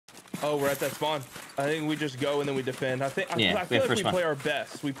Oh, we're at that spawn. I think we just go and then we defend. I feel like we play our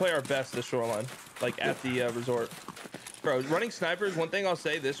best. We play our best the shoreline, like at the resort. Bro, running snipers, one thing I'll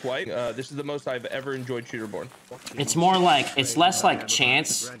say this white, this is the most I've ever enjoyed shooterborn. It's more like, it's less like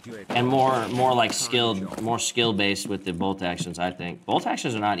chance and more like skilled, more skill based with the bolt actions, I think. Bolt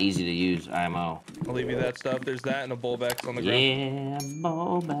actions are not easy to use, IMO. I'll leave you that stuff. There's that and a bullbacks on the ground. Yeah,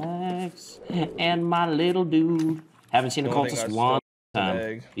 bullbacks and my little dude. Haven't seen a cultist one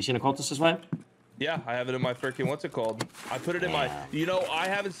time. You seen a cultist this way? Yeah, I have it in my freaking, what's it called? I put it in my, you know, I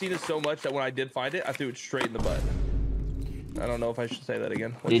haven't seen it so much that when I did find it, I threw it straight in the butt. I don't know if I should say that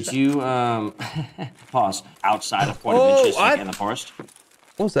again. Did you pause outside of 40 inches like in the forest?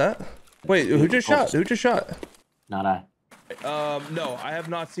 What was that? Wait, who just shot? Who just shot? Not I. No, I have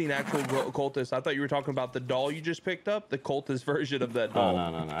not seen actual cultists. I thought you were talking about the doll you just picked up, the cultist version of that doll. Oh,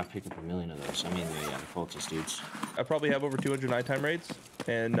 no. I picked up a million of those. I mean, the cultist dudes. I probably have over 200 nighttime raids,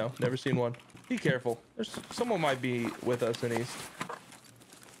 and no, never seen one. Be careful. There's someone might be with us in East.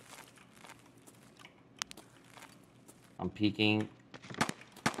 I'm peeking.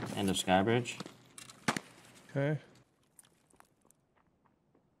 End of Skybridge. Okay.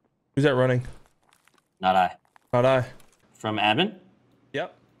 Who's that running? Not I. Not I. From admin?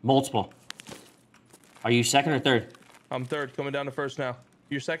 Yep. Multiple. Are you second or third? I'm third, coming down to first now.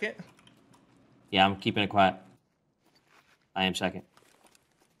 You're second? Yeah, I'm keeping it quiet. I am second.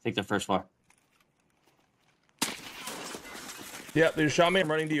 Take the first floor. Yep, they shot me.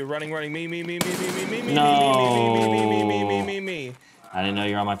 I'm running to you. Running. Me. No. I didn't know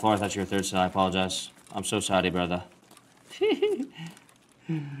you were on my floor. I thought you were third, so I apologize. I'm so sorry, brother.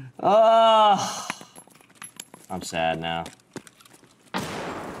 Oh, I'm sad now.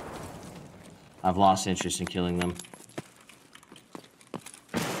 I've lost interest in killing them.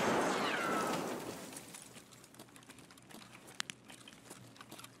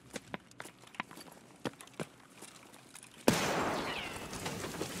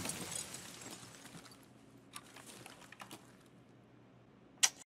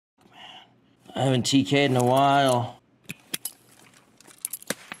 I haven't TK'd in a while.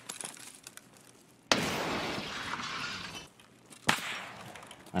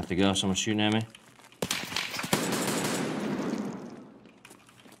 I have to go. Someone's shooting at me.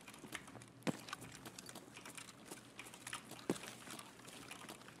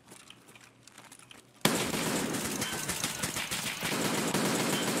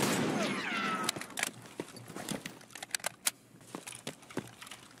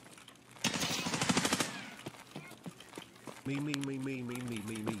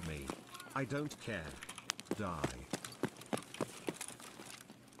 Me. I don't care. Die.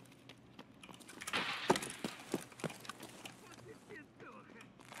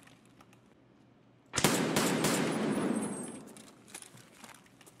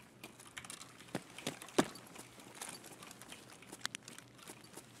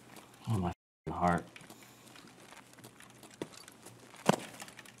 Oh, my heart.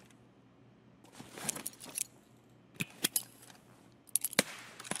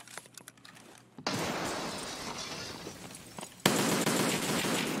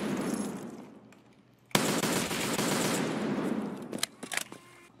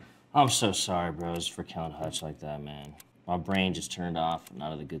 I'm so sorry, bros, for killing Hutch like that, man. My brain just turned off.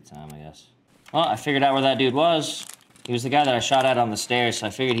 Not at a good time, I guess. Well, I figured out where that dude was. He was the guy that I shot at on the stairs, so I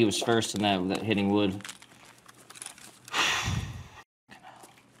figured he was first in that hitting wood.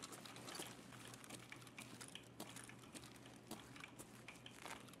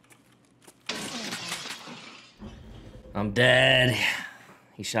 I'm dead.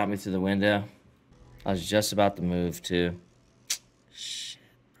 He shot me through the window. I was just about to move, too. Shit,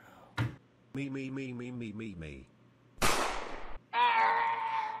 bro. Me.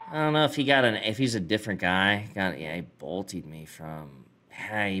 I don't know if he got if he's a different guy. Yeah, he bolted me from...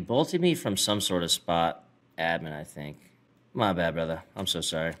 He bolted me from some sort of spot. Admin, I think. My bad, brother. I'm so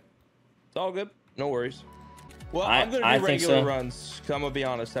sorry. It's all good. No worries. Well, I'm going to do regular runs. Because I'm going to be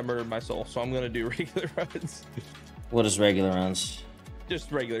honest, I murdered my soul. So I'm going to do regular runs. What is regular runs?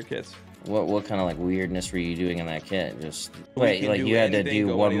 Just regular kits. What kind of like weirdness were you doing in that kit? Just wait, like you had to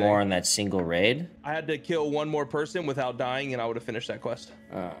do one more in that single raid? I had to kill one more person without dying, and I would have finished that quest.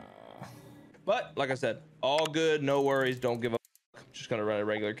 But like I said, all good, no worries, don't give up. Just gonna run a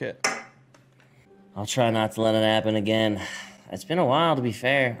regular kit. I'll try not to let it happen again. It's been a while, to be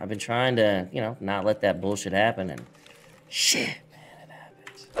fair. I've been trying to, you know, not let that bullshit happen, and shit, man, it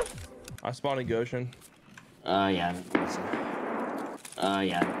happens. I spawned in Goshen. Yeah. Listen.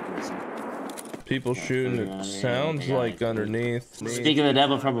 People shooting. It sounds like underneath. Speaking of the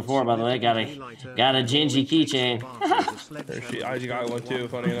devil from before, by the way, got a Gingy keychain. There she, I got one too,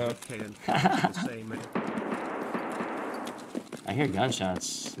 funny enough. I hear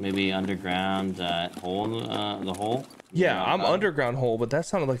gunshots. Maybe underground hole in the hole? Yeah, I'm underground hole, but that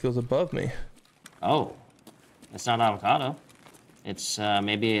sounded like it was above me. Oh, that's not avocado. It's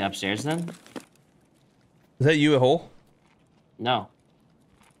maybe upstairs then? Is that you at hole? No.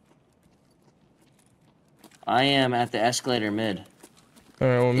 I am at the escalator mid.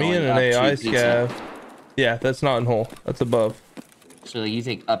 Alright, well, me and an AI scav. Yeah, that's not in hole. That's above. So you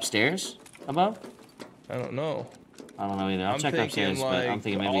think upstairs? Above? I don't know. I don't know either. I'll check upstairs, but I'm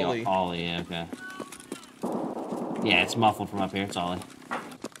thinking maybe Ollie. Yeah, okay. Yeah, it's muffled from up here. It's Ollie.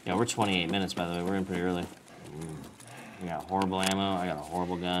 Yeah, we're 28 minutes, by the way. We're in pretty early. I got horrible ammo. I got a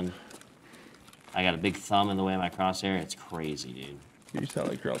horrible gun. I got a big thumb in the way of my crosshair. It's crazy, dude. You sound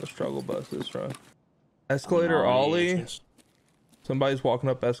like you're on the struggle bus this run. Escalator Ollie. Somebody's walking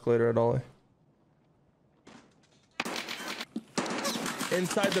up escalator at Ollie.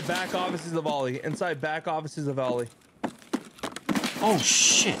 Inside the back offices of Ollie. Inside back offices of Ollie. Oh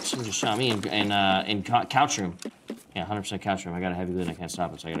shit! Someone just shot me in couch room. Yeah, 100% couch room. I got a heavy loot and I can't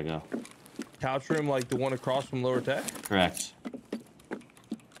stop it, so I gotta go. Couch room, like the one across from lower tech? Correct.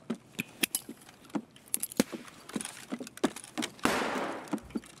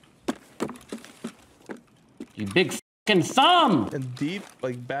 You big fucking thumb! And deep,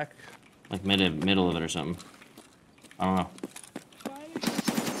 like back. Like middle of it or something. I don't know.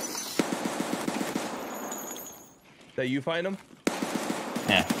 That you find him?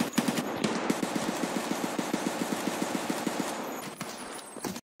 Yeah.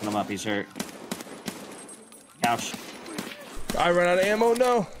 Put him up, he's hurt. Couch. I ran out of ammo,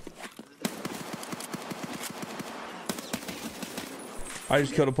 no. I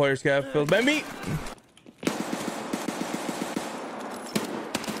just killed a player scav filled by me.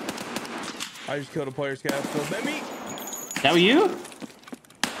 I just killed a player scav filled by me. That were you?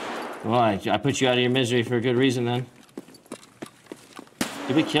 Well, I put you out of your misery for a good reason then.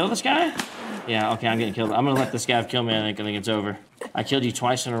 Did we kill this guy? Yeah, okay, I'm getting killed. I'm gonna let this guy kill me. I think it's over. I killed you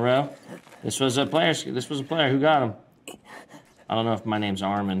twice in a row. This was a player. This was a player. Who got him? I don't know if my name's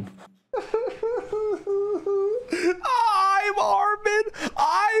Armin. I'm Armin.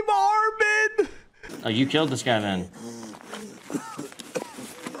 I'm Armin. Oh, you killed this guy then.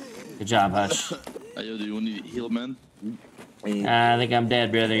 Good job, Hutch. Yo, do you want to heal, man? I think I'm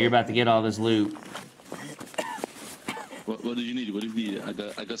dead, brother. You're about to get all this loot. What did you need? What do you need? I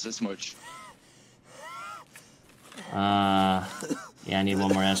got this much. Yeah, I need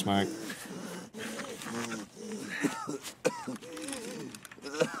one more S mark.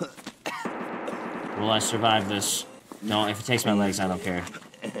 Will I survive this? No, if it takes my legs, I don't care.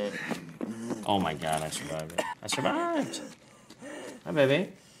 Oh my god, I survived it. I survived! Hi,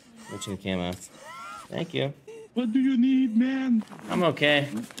 baby. Switching the camo. Thank you. What do you need, man? I'm okay.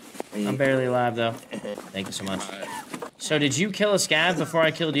 I'm barely alive, though. Thank you so much. So, did you kill a scav before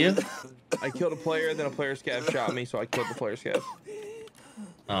I killed you? I killed a player, then a player scav shot me, so I killed the player scav.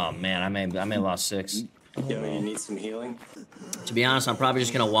 Oh man, I may have lost 6. Yo, you need some healing? To be honest, I'm probably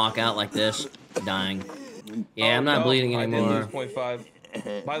just gonna walk out like this, dying. Yeah, I'm not bleeding anymore. I did lose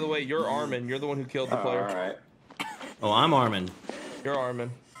 0.5. By the way, you're Armin. You're the one who killed the player. Alright. Oh, I'm Armin. You're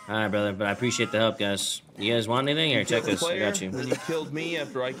Armin. Alright, brother, but I appreciate the help, guys. You guys want anything? Here, check this. I got you. Then you killed me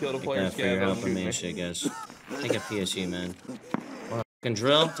after I killed a player Thank you for your help with me and shit, guys. Take a PSU, man. Want a fucking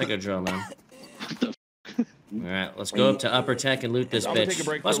drill? Take a drill, man. Alright, let's go up to upper tech and loot this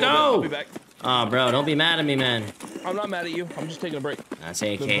bitch. Let's go! I'll be back. Oh, bro, don't be mad at me, man. I'm not mad at you. I'm just taking a break. That's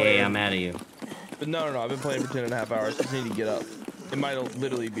AKA, I'm mad at you. But no. I've been playing for 10.5 hours. I just need to get up. It might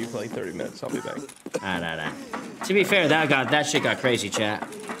literally be for like 30 minutes. I'll be back. Alright. To be fair, that shit got crazy, chat.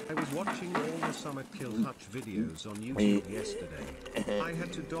 I was watching all the Summit Kill Hutch videos on YouTube yesterday. I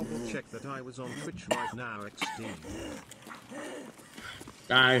had to double check that I was on Twitch right now, XD.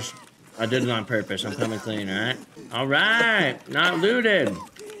 Guys, I did it on purpose. I'm coming clean, alright? Alright, not looted.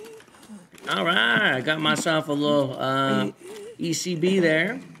 Alright, I got myself a little ECB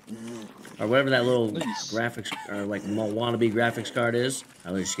there. Or whatever that little graphics, or like wannabe graphics card is.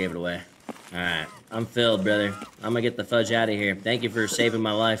 I just gave it away. Alright, I'm filled, brother. I'm gonna get the fudge out of here. Thank you for saving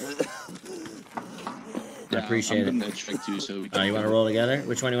my life. I appreciate it. Too, so Oh, you wanna roll together?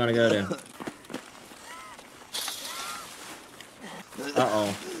 Which one do you wanna go to?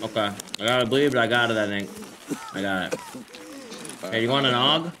 Uh-oh. Okay. I gotta bleed, but I got it, I think. I got it. Hey, you want an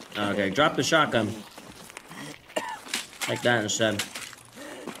AUG? Okay, drop the shotgun. Take that instead.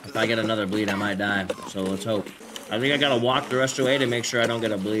 If I get another bleed, I might die. So let's hope. I think I gotta walk the rest of the way to make sure I don't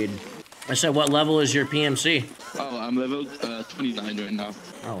get a bleed. I said, what level is your PMC? Oh, I'm level 30. 29 right now.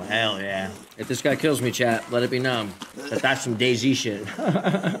 Oh, hell yeah. If this guy kills me, chat, let it be known that that's some DayZ shit.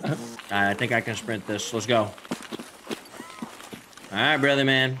 Alright, I think I can sprint this. Let's go. Alright, brother,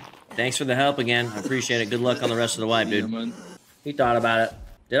 man. Thanks for the help again. I appreciate it. Good luck on the rest of the wipe, dude. Yeah, man. He thought about it.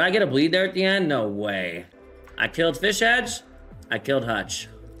 Did I get a bleed there at the end? No way. I killed fish heads. I killed Hutch.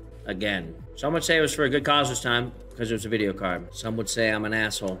 Again. Some would say it was for a good cause this time because it was a video card. Some would say I'm an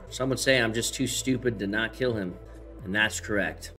asshole. Some would say I'm just too stupid to not kill him. And that's correct.